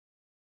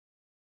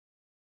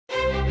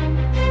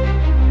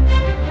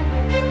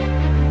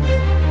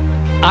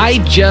I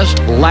just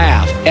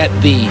laugh at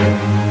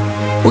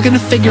we're going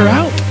to figure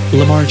out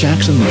Lamar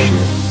Jackson this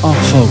year. Oh,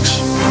 folks,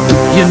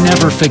 you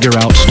never figure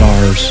out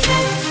stars.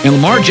 And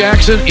Lamar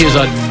Jackson is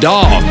a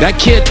dog.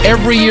 That kid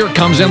every year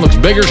comes in, looks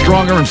bigger,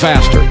 stronger, and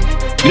faster.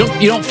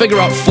 You don't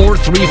figure out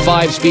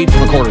 4.35 speed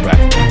from a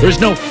quarterback. There's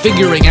no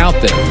figuring out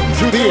there.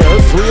 Through the air,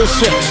 3 of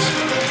 6.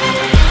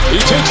 He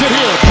takes it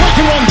here, break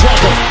and run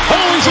tackle.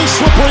 Oh, he's as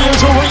slippery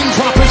as a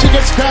raindrop as he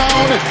gets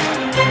down.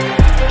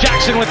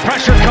 Jackson with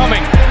pressure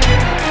coming.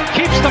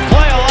 Keeps the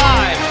play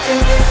alive.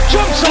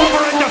 Jumps over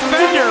a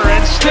defender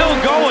and still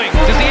going.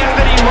 Does he have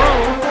any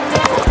room?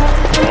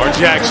 Lamar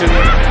Jackson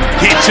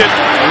keeps it,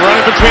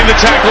 running between the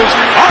tackles.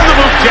 On the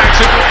move,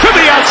 Jackson to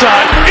the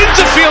outside,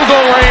 into field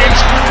goal range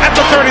at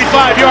the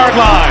 35-yard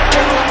line.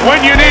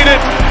 When you need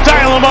it,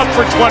 dial him up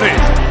for 20.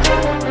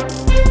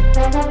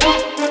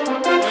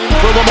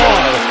 For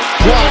Lamar,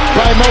 blocked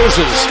by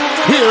Moses.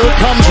 Here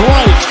comes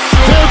Wright.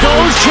 There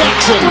goes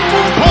Jackson.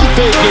 Pump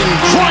faking,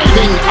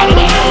 driving out of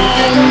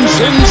bounds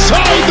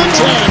inside the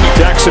 10.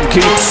 Jackson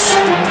keeps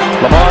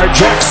Lamar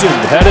Jackson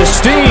head of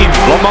steam.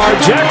 Lamar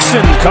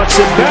Jackson cuts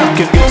it back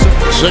and gets it.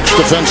 6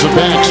 defensive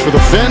backs for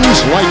the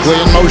Finns,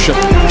 likely in motion.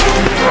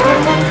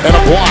 And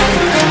a block.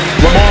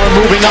 Lamar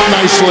moving up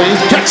nicely,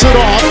 gets it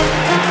off.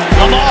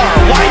 Lamar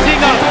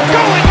winding up,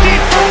 going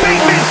deep for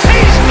Bateman.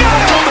 He's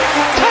got him!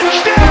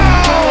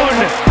 Touchdown!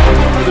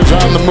 Is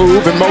on the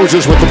move, and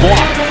Moses with the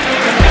block.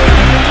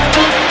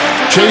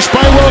 Chased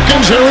by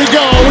Wilkins, here he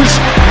goes.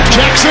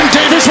 Jackson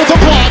Davis with the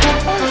block.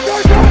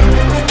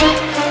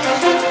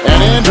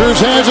 And Andrews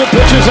has it,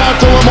 pitches out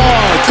to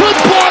Lamar. Good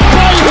block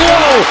by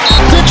Hill.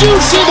 Did you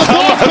see the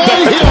block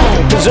by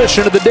Hill?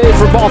 Position of the day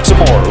for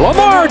Baltimore.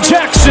 Lamar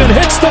Jackson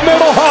hits the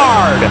middle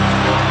hard.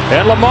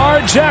 And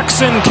Lamar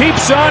Jackson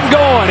keeps on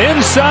going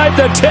inside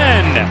the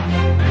 10.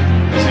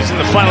 He's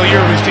in the final year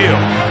of his deal.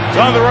 He's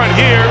on the run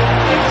here.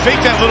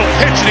 Fake that little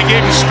pitch and he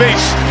gave him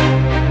space.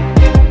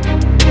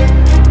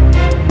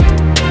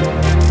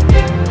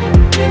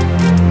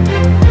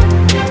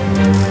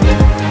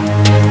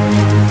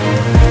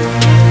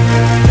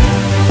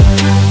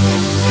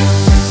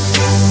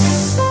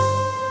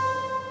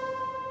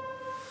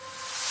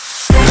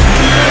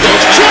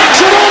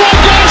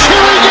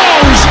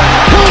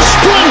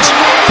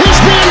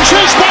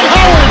 Chased by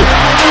Howard,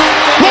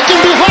 looking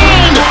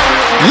behind,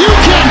 you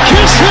can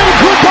kiss him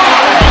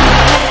goodbye.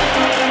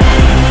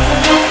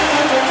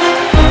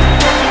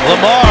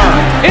 Lamar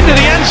into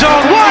the end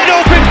zone, wide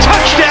open,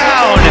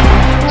 touchdown!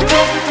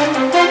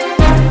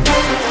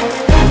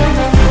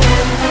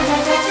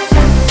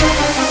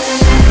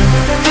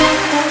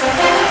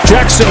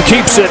 Jackson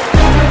keeps it,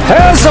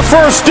 has the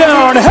first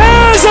down,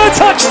 has a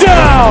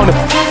touchdown!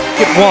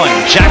 Get one,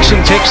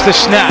 Jackson takes the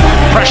snap,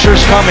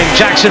 pressure's coming,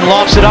 Jackson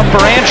lofts it up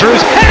for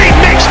Andrews, and he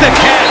makes the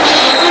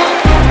catch!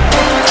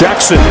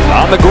 Jackson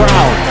on the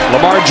ground,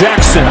 Lamar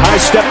Jackson, high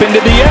step into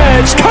the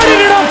edge,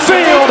 cutting it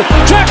upfield,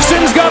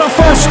 Jackson's got a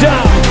first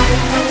down!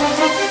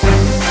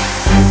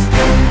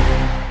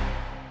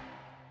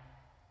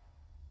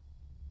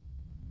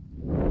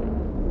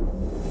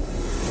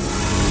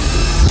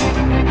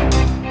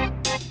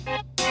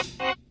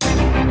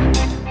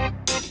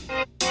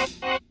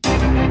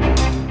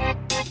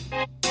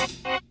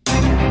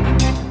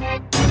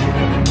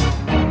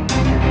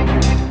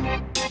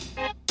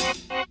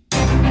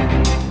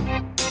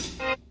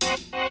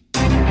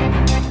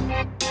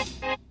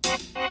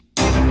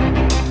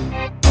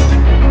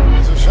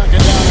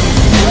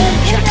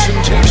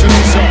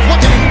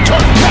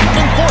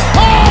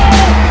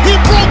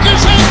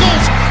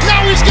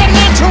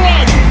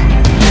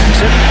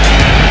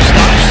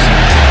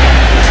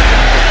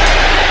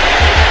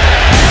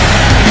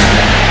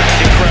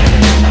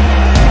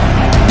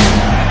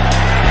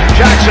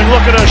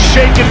 Look at us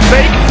shake and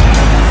bake.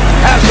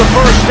 Has the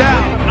first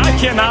down. I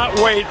cannot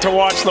wait to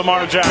watch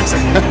Lamar Jackson.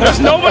 There's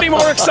nobody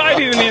more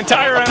exciting in the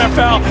entire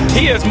NFL.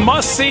 He is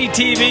must-see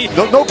TV.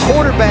 No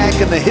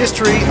quarterback in the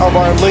history of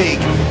our league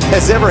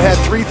has ever had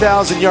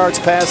 3,000 yards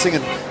passing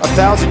and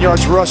 1,000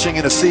 yards rushing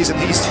in a season.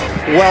 He's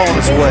well on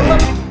his way.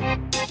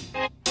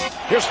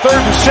 Here's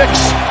 3rd and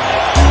 6.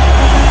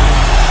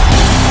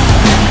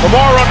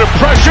 Lamar under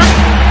pressure.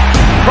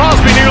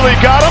 Crosby nearly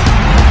got him.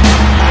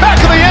 Back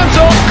of the end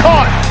zone,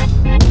 caught.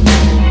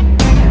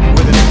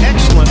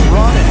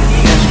 Run, and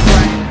he has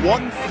cracked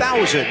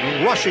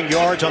 1,000 rushing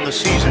yards on the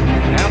season.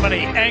 How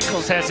many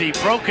ankles has he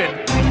broken?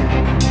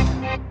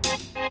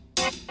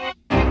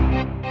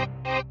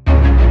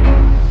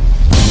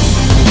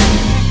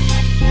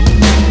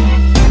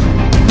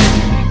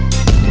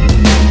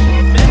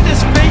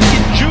 Tremendous fake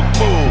and juke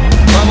move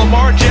by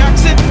Lamar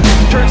Jackson.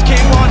 Turns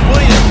K'Wan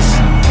Williams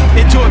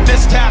into a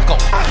missed tackle.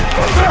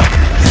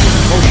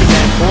 Motion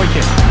man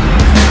Boykin.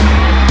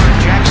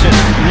 Jackson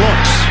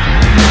looks.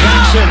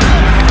 Jackson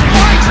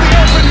finds the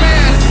open man.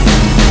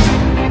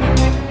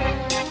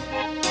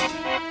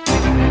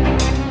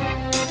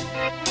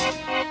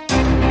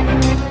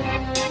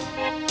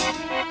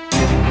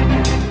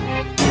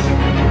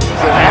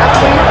 An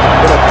athlete,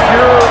 but a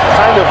pure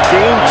kind of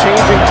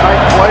game-changing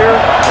type player.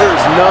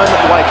 There's none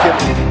like him.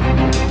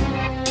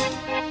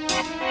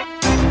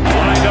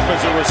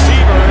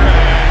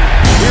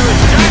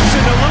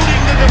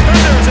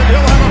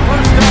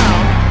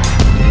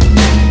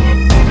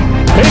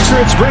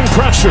 Patriots bring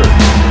pressure.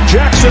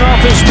 Jackson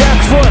off his back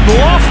foot,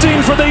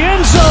 lofting for the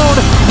end zone.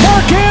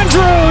 Mark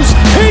Andrews,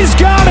 he's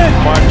got it.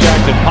 Lamar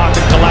Jackson,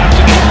 pocket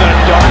collapsing. He's going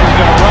to dart. He's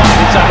going to run.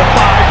 Inside the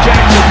 5.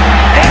 Jackson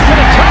in for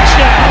the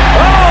touchdown.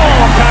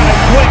 Oh, kind of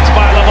blitzed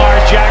by Lamar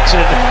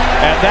Jackson.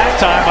 At that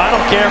time, I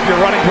don't care if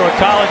you're running through a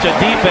college of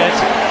defense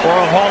or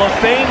a Hall of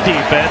Fame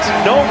defense.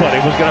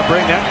 Nobody was going to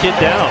bring that kid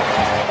down.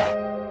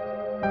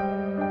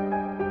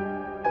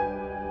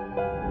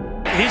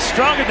 He's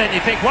stronger than you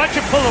think. Watch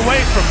him pull away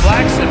from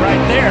Blackson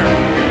right there.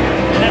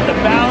 And then the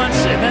balance,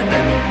 and then the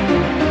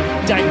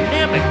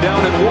dynamic.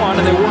 Down at 1,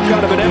 and they work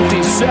out of an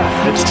empty set.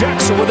 It's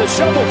Jackson with a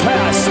shovel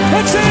pass.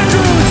 It's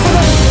Andrews for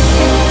the...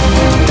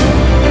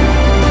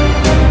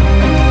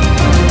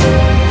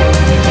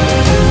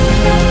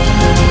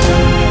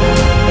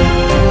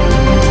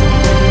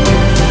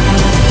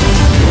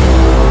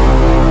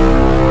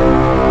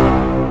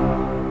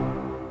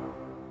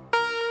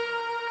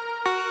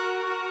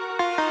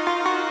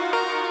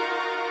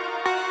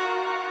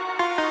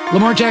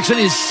 Lamar Jackson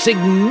is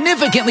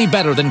significantly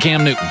better than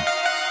Cam Newton.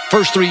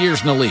 First 3 years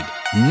in the league.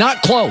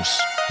 Not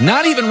close.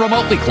 Not even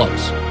remotely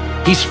close.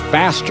 He's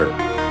faster.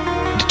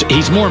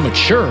 He's more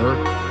mature.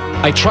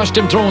 I trust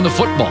him throwing the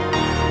football.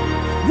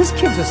 This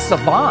kid's a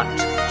savant.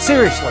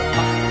 Seriously.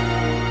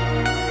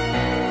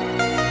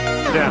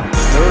 Down.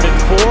 3rd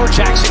and 4.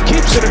 Jackson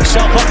keeps it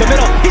himself up the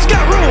middle. He's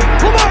got room.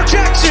 Lamar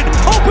Jackson.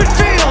 Open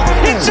field.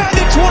 Inside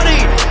the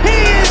 20.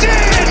 He is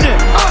in.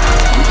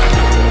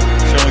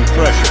 Showing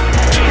pressure.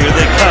 Here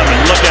they come,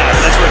 and look out.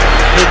 That's what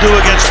he'll do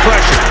against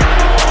pressure.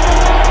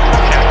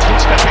 Jackson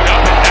stepping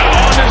up and now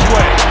on his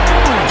way.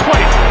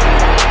 20,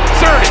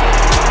 30,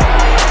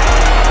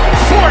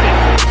 40.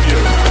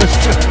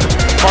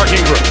 Mark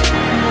Ingram.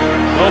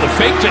 Oh, the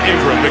fake to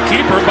Ingram. The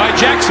keeper by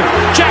Jackson.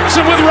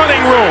 Jackson with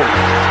running room.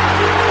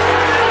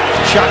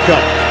 Shotgun.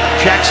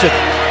 Jackson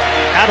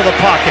out of the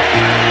pocket.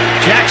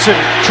 Jackson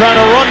trying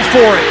to run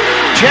for it.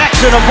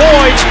 Jackson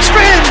avoids,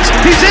 spins,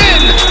 he's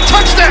in,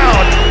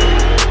 touchdown.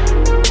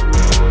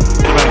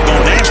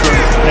 Going after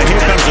him. Now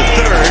here comes a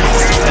 3rd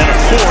and a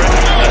 4th.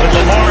 But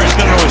Lamar is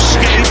going to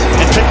escape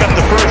and pick up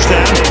the 1st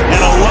down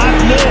and a lot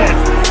more.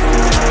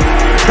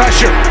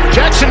 Pressure.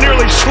 Jackson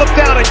nearly slipped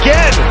down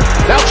again.